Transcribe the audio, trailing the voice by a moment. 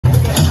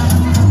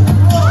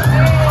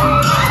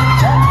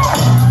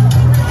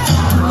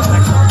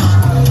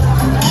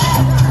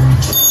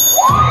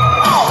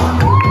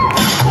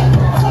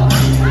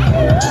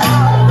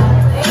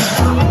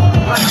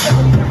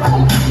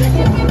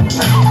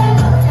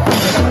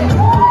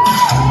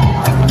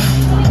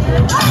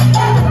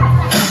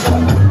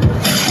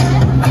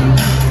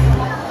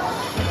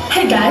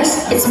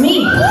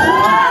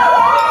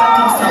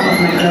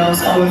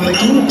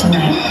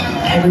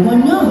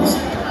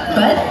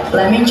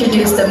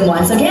introduce them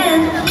once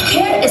again.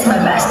 Here is my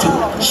bestie,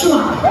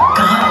 Shua.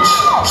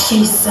 Gosh,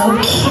 she's so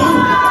cute.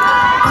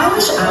 I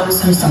wish I was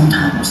her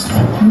sometimes.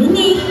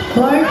 Minnie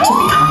learned to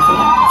be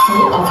confident,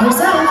 full of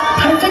herself,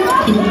 perfect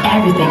in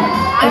everything,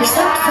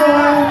 except for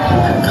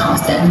her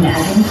constant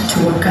nagging to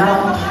work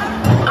out.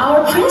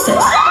 Our princess,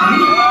 can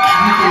you believe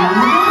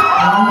it?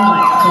 Oh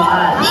my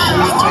god,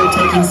 she's still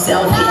taking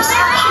selfies.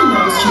 She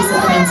knows she's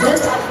a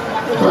princess.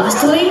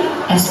 Lastly,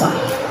 S.Y.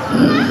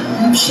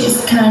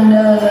 She's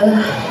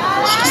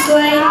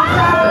like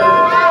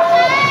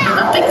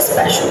nothing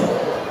special.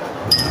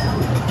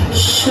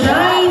 Should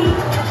I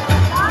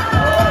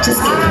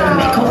just give her a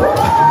makeover?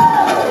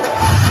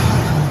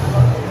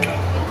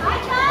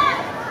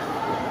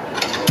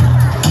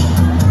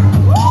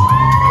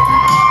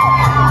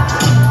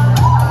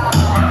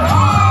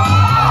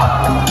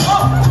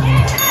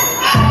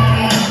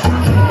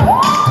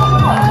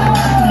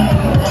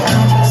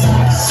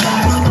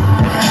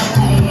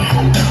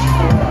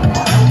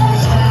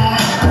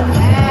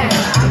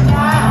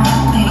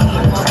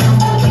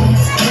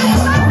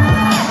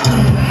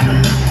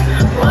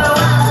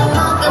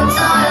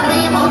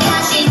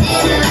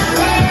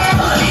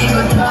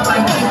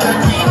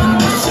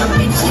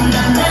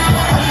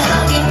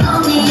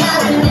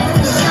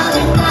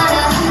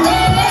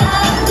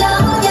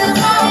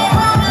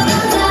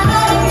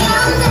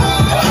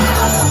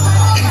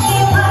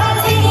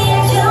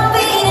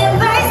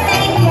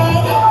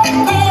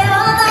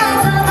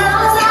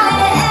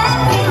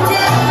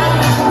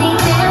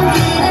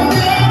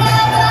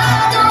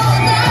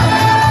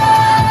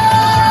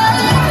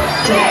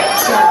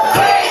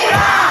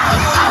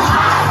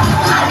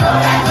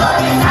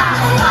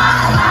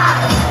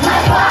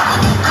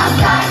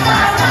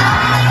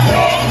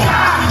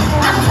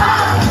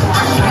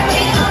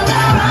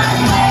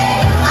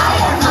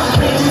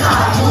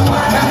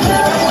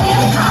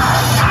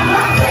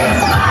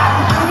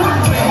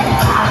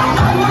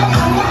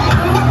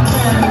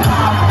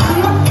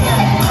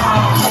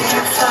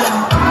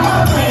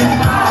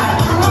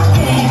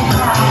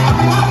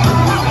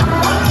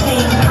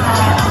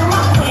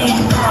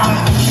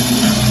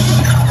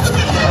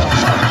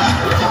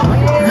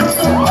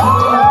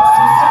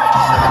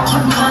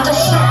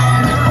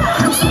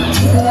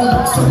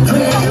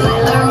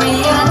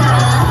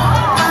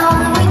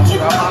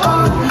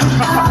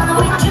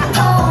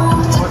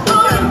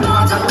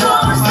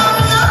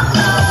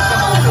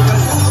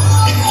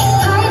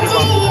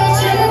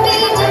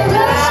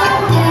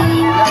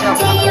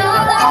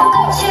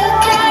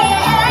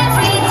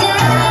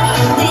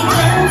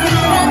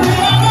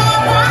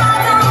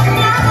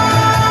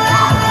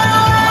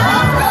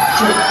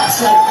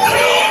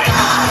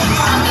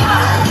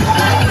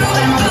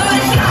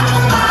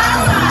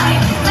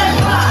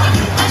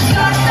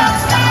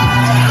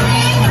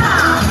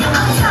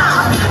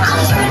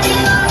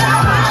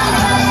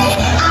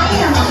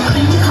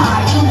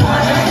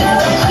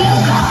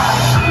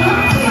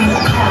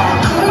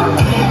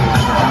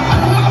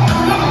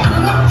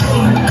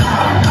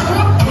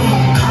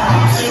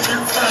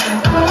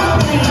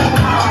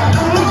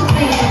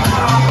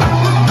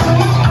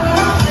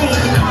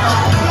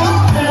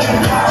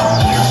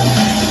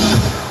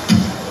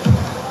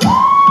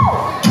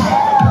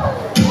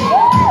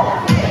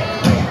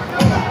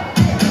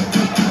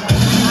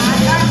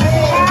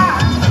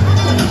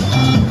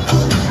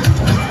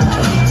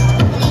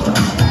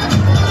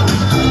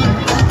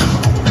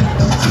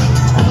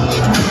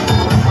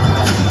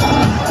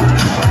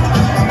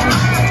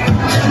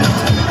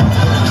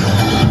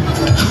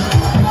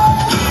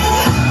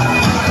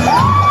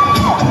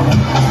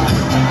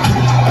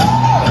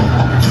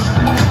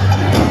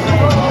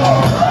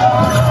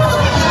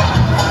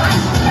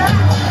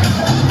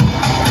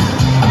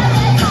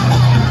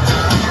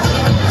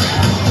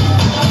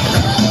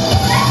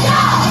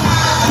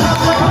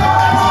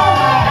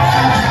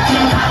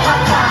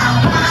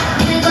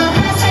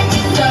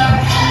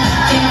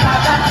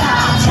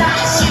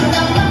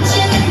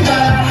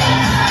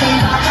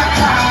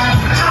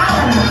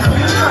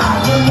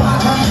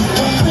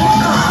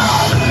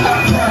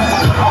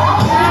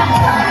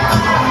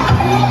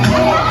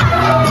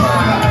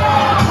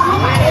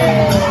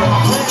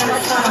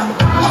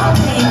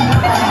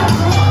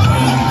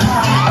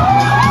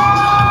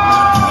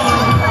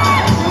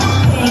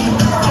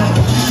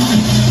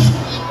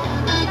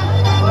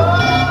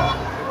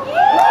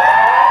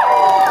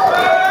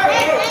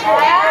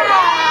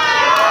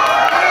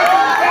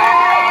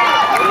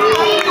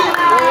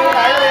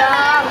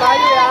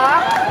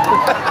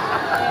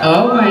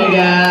 Oh my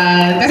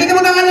god. Kasih tepuk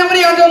tangan yang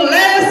meriah untuk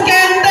Les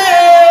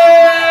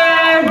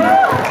Kenteng.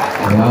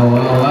 Wow.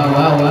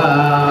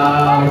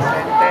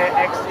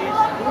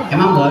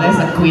 Emang boleh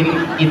se-queen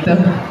itu?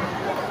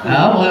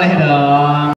 Oh boleh dong.